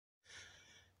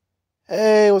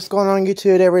Hey, what's going on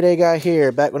YouTube? Everyday Guy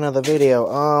here, back with another video.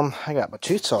 I got my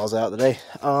tooth saws out today.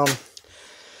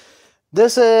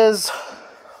 This is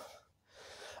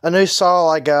a new saw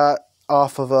I got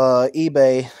off of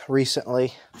eBay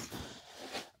recently.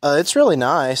 It's really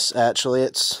nice, actually.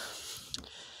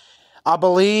 I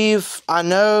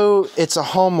know it's a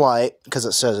Homelite, because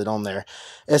it says it on there.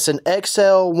 It's an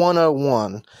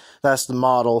XL-101. That's the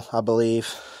model, I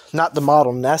believe. Not the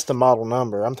model, that's the model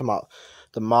number. I'm talking about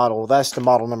the model. That's the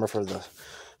model number for the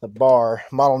bar.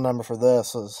 Model number for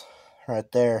this is right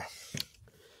there.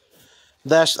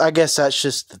 I guess that's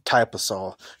just the type of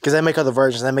saw, because they make other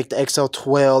versions. They make the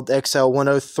XL-12, the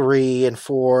XL-103 and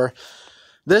 4.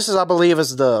 This is, I believe,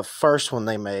 is the first one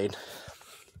they made.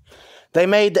 They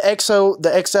made the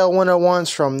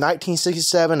XL-101s from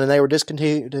 1967, and they were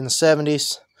discontinued in the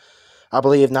 70s. I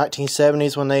believe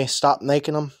 1970s when they stopped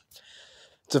making them.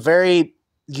 It's a very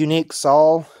unique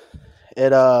saw.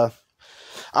 I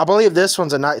believe this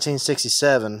one's a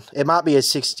 1967. It might be a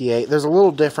 68. There's a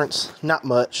little difference, not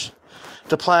much.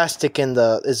 The plastic in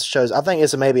it shows. I think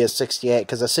it's maybe a 68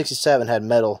 because the 67 had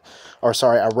metal, or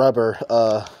sorry, a rubber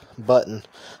button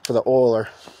for the oiler.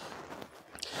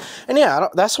 And yeah,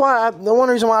 that's why the one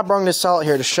reason why I brought this saw out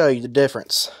here to show you the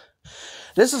difference.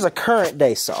 This is a current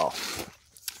day saw.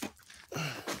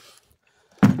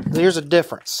 Here's a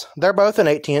difference. They're both an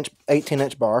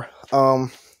 18-inch bar.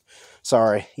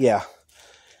 Sorry, yeah.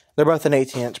 They're both an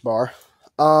 18-inch bar.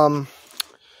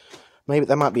 Maybe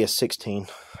that might be a 16.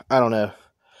 I don't know.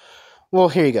 Well,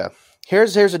 here you go.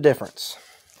 Here's a difference.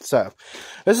 So,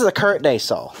 this is a current day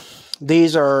saw.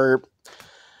 These don't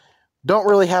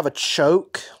really have a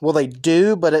choke. Well, they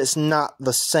do, but it's not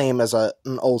the same as an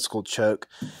old school choke.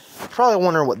 You're probably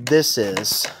wondering what this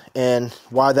is and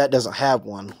why that doesn't have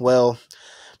one. Well,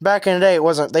 back in the day,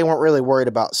 they weren't really worried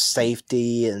about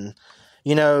safety, and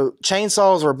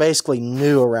chainsaws were basically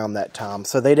new around that time,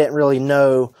 so they didn't really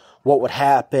know what would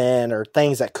happen or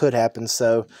things that could happen.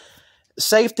 So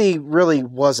safety really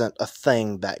wasn't a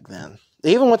thing back then.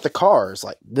 Even with the cars,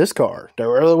 like this car,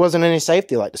 there really wasn't any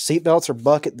safety. Like the seat belts are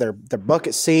they're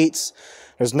bucket seats.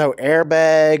 There's no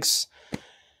airbags.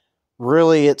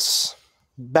 Really,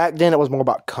 back then it was more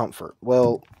about comfort.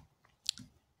 Well,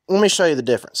 let me show you the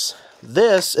difference.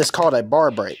 This is called a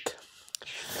bar brake.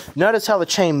 Notice how the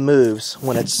chain moves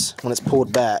when it's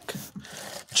pulled back.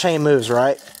 Chain moves,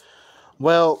 right?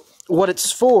 Well, what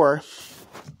it's for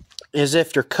is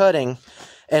if you're cutting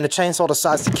and the chainsaw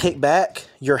decides to kick back,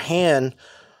 your hand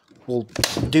will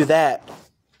do that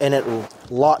and it will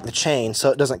lock the chain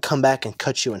so it doesn't come back and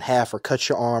cut you in half or cut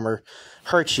your arm or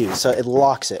hurt you. So it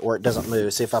locks it where it doesn't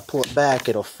move. So if I pull it back,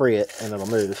 it'll free it and it'll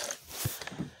move.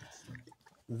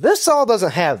 This saw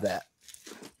doesn't have that.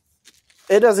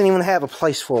 It doesn't even have a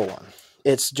place for one.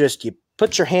 It's just you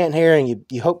put your hand here and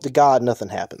you hope to God nothing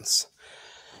happens.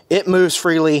 It moves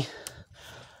freely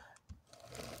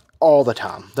all the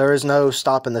time. There is no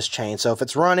stopping this chain. So if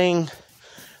it's running,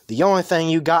 the only thing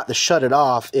you got to shut it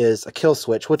off is a kill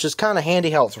switch, which is kind of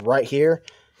handy how it's right here.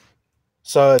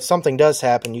 So if something does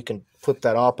happen, you can flip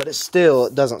that off, but it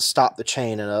doesn't stop the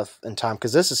chain in time,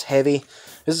 because this is heavy.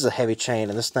 This is a heavy chain,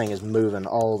 and this thing is moving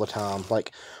all the time.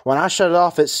 Like, when I shut it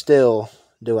off, it's still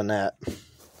doing that.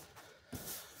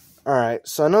 Alright,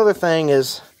 so another thing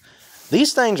is,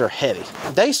 these things are heavy.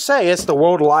 They say it's the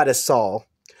world's lightest saw,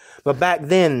 but back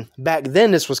then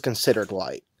this was considered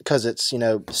light, because it's,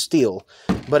 steel.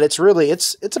 But it's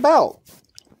about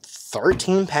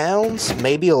 13 pounds,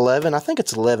 maybe 11. I think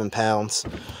it's 11 pounds.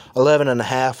 11 and a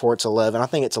half, or it's 11. I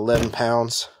think it's 11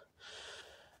 pounds.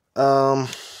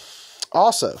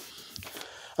 Also,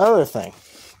 another thing.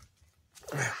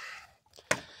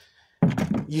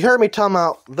 You heard me talking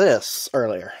about this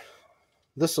earlier.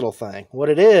 This little thing. What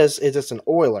it is it's an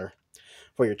oiler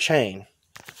for your chain.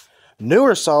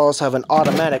 Newer saws have an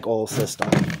automatic oil system.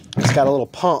 It's got a little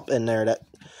pump in there that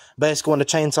basically when the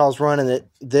chainsaw's running,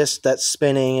 that's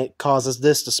spinning, it causes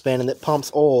this to spin, and it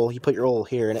pumps oil. You put your oil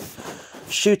here, and it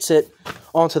shoots it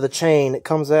onto the chain. It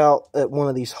comes out at one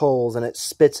of these holes, and it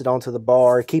spits it onto the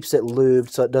bar. It keeps it lubed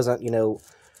so it doesn't,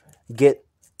 get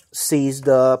seized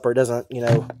up or doesn't,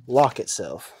 lock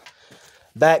itself.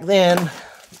 Back then,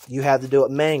 you had to do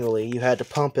it manually. You had to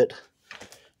pump it.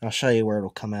 I'll show you where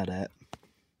it'll come out at.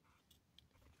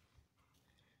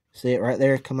 See it right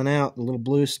there coming out, the little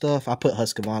blue stuff? I put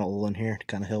Husqvarna oil in here to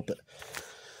kind of help it.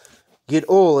 You'd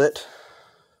oil it.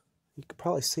 You can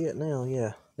probably see it now,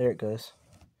 yeah. There it goes.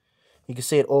 You can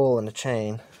see it oil in the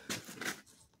chain.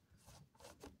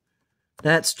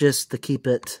 That's just to keep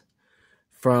it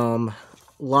from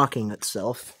locking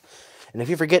itself. And if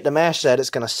you forget to mash that, it's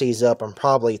going to seize up and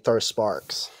probably throw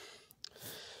sparks.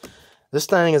 This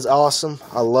thing is awesome.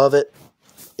 I love it.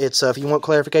 It's if you want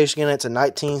clarification again, it's a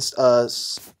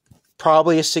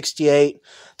probably a 68.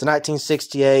 It's a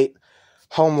 1968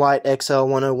 Homelite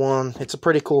Xl-101. It's a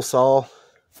pretty cool saw.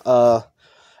 I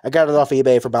got it off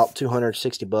eBay for about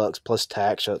 $260 plus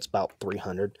tax, so it's about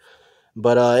 $300.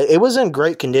 But it was in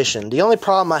great condition. The only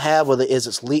problem I have with it is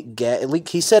it's leaked gas.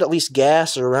 He said at least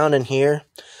gas around in here.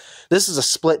 This is a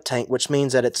split tank, which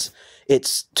means that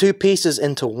it's two pieces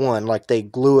into one, like they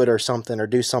glue it or something or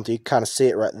do something. You kind of see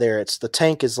it right there. The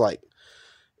tank is like,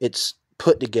 it's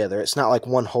put together. It's not like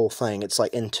one whole thing. It's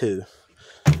like in two.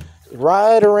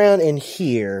 Right around in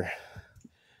here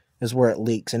is where it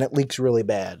leaks, and it leaks really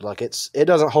bad. Like it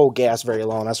doesn't hold gas very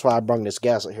long. That's why I brought this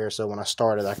gas out here, so when I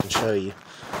start it, I can show you.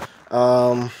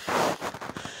 The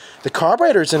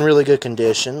carburetor's in really good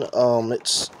condition.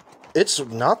 It's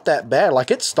not that bad.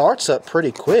 Like, it starts up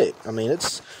pretty quick. I mean,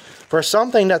 it's for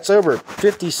something that's over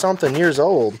 50-something years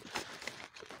old.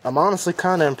 I'm honestly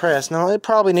kind of impressed. Now, it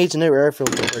probably needs a new air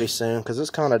filter pretty soon because it's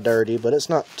kind of dirty, but it's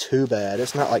not too bad.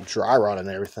 It's not like dry rotting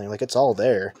and everything. Like, it's all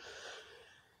there.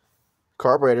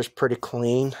 Carburetor's pretty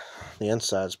clean. The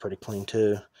inside's pretty clean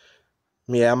too.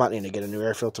 Yeah, I might need to get a new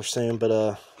air filter soon,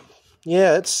 but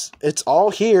yeah, it's all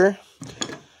here.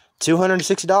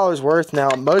 $260 worth. Now,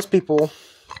 most people,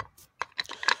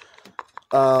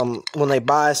 when they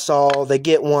buy a saw, they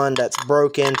get one that's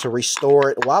broken to restore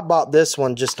it. Well, I bought this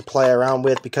one just to play around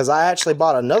with because I actually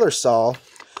bought another saw,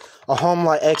 a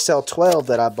Homelite XL-12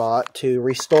 that I bought to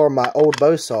restore my old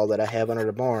bow saw that I have under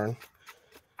the barn.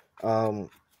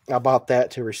 I bought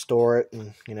that to restore it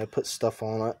and, you know, put stuff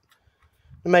on it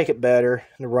to make it better,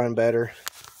 to run better.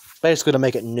 Basically to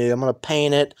make it new. I'm going to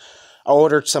paint it. I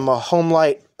ordered some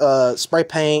Homelite spray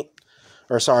paint,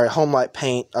 or sorry, Homelite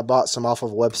paint. I bought some off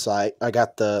of a website. I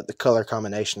got the color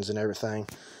combinations and everything.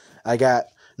 I got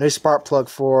a new spark plug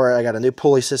for it. I got a new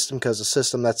pulley system because the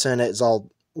system that's in it is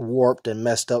all warped and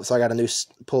messed up, so I got a new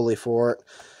pulley for it.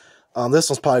 This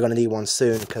one's probably going to need one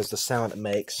soon because the sound it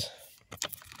makes.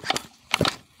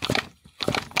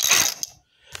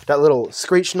 That little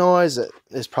screech noise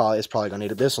is probably going to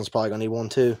need it. This one's probably going to need one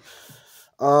too.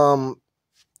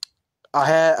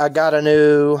 I got a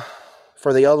new,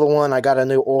 for the other one, I got a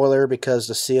new oiler because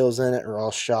the seals in it are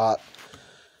all shot.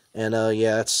 And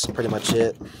yeah, that's pretty much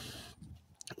it.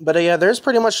 But yeah, there's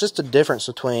pretty much just a difference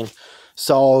between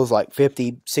saws like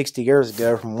 50, 60 years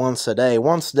ago from ones today.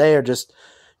 Ones today are just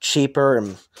cheaper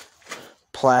and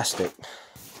plastic.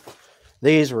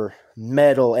 These were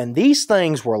metal, and these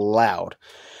things were loud.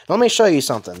 Let me show you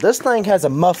something. This thing has a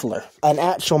muffler, an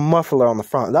actual muffler on the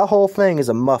front. That whole thing is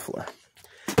a muffler.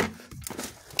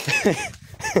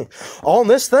 On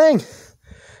this thing,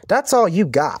 that's all you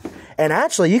got. And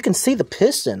actually, you can see the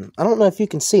piston. I don't know if you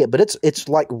can see it, but it's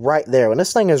like right there. When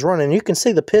this thing is running, you can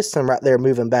see the piston right there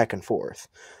moving back and forth.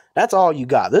 That's all you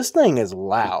got. This thing is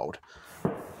loud.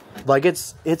 Like,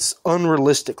 it's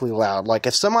unrealistically loud. Like,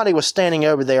 if somebody was standing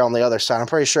over there on the other side, I'm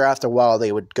pretty sure after a while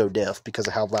they would go deaf because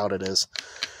of how loud it is.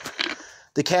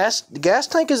 The gas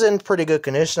tank is in pretty good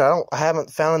condition. I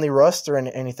haven't found any rust or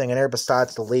anything in there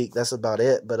besides the leak. That's about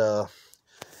it. But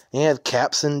yeah, the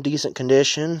cap's in decent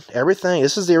condition. Everything.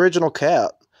 This is the original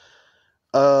cap.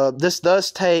 This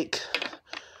does take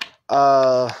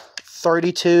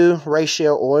 32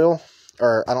 ratio oil,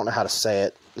 or I don't know how to say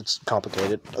it. It's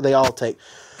complicated. They all take.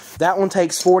 That one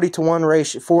takes 50 to 1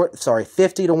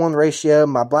 ratio.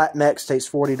 My Black Max takes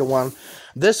 40 to 1.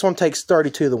 This one takes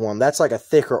 32 to 1. That's like a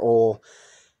thicker oil.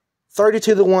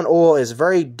 32 to 1 oil is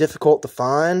very difficult to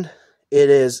find. It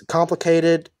is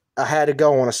complicated. I had to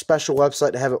go on a special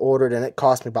website to have it ordered, and it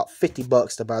cost me about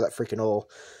 $50 to buy that freaking oil.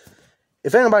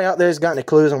 If anybody out there has got any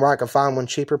clues on where I can find one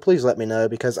cheaper, please let me know,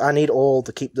 because I need oil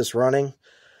to keep this running.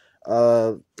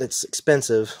 It's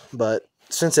expensive, but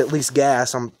since it leaks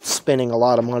gas, I'm spending a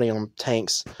lot of money on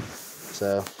tanks.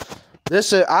 So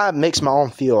this I mix my own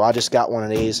fuel. I just got one of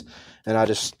these, and I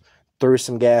just threw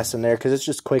some gas in there because it's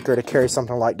just quicker to carry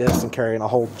something like this than carrying a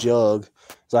whole jug.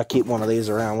 So I keep one of these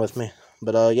around with me.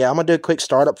 But yeah, I'm gonna do a quick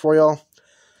startup for y'all,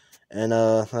 and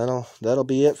that'll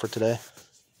be it for today.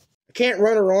 I can't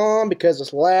run her on because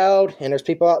it's loud and there's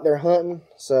people out there hunting,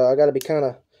 so I got to be kind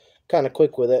of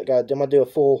quick with it. I'm gonna do a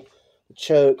full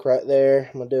choke right there.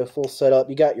 I'm gonna do a full setup.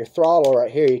 You got your throttle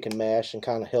right here you can mash and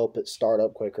kind of help it start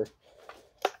up quicker.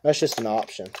 That's just an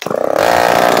option.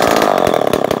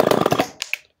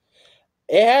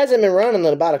 It hasn't been running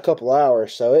in about a couple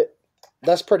hours, so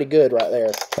that's pretty good right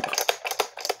there.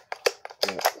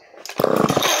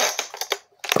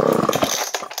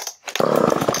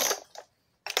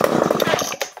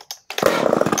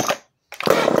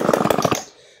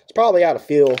 It's probably out of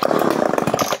fuel.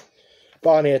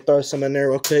 But I need to throw some in there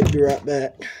real quick. Be right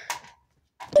back.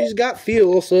 She's got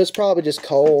fuel, so it's probably just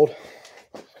cold.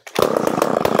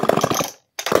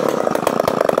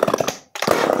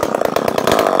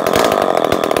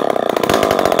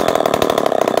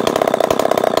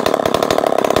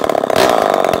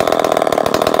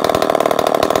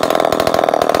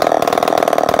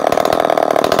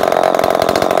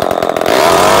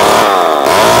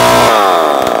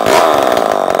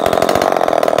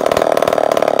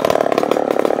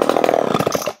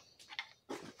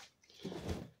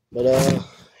 But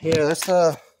yeah,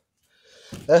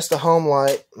 that's the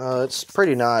Homelite. It's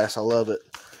pretty nice. I love it.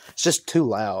 It's just too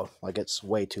loud. Like, it's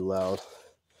way too loud.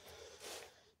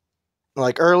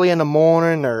 Like, early in the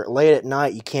morning or late at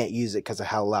night, you can't use it because of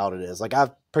how loud it is. Like,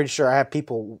 I'm pretty sure I had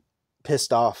people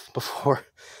pissed off before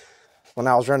when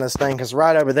I was running this thing. Because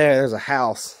right over there, there's a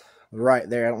house right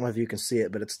there. I don't know if you can see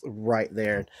it, but it's right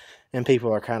there. And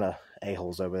people are kind of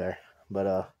a-holes over there.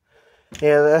 But,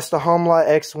 yeah, that's the Homelite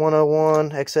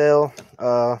X-101 XL.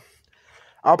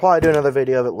 I'll probably do another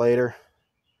video of it later.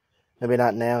 Maybe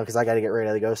not now, because I got to get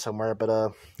ready to go somewhere.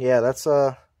 But, yeah, that's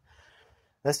the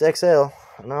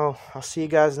XL. And I'll see you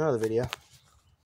guys in another video.